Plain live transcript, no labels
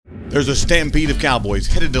There's a stampede of cowboys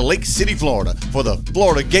headed to Lake City, Florida for the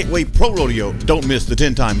Florida Gateway Pro Rodeo. Don't miss the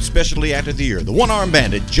 10-time specialty act of the year, the one-armed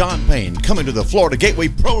bandit John Payne, coming to the Florida Gateway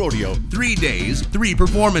Pro Rodeo. 3 days, 3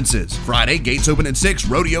 performances. Friday, gates open at 6,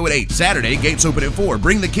 rodeo at 8. Saturday, gates open at 4.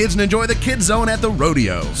 Bring the kids and enjoy the Kids Zone at the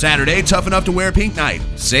rodeo. Saturday, tough enough to wear pink night.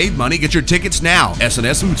 Save money, get your tickets now.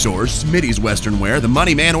 S&S Food Stores, Smitty's Western Wear, the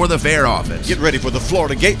Money Man, or the Fair Office. Get ready for the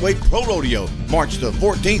Florida Gateway Pro Rodeo, March the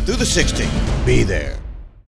 14th through the 16th. Be there.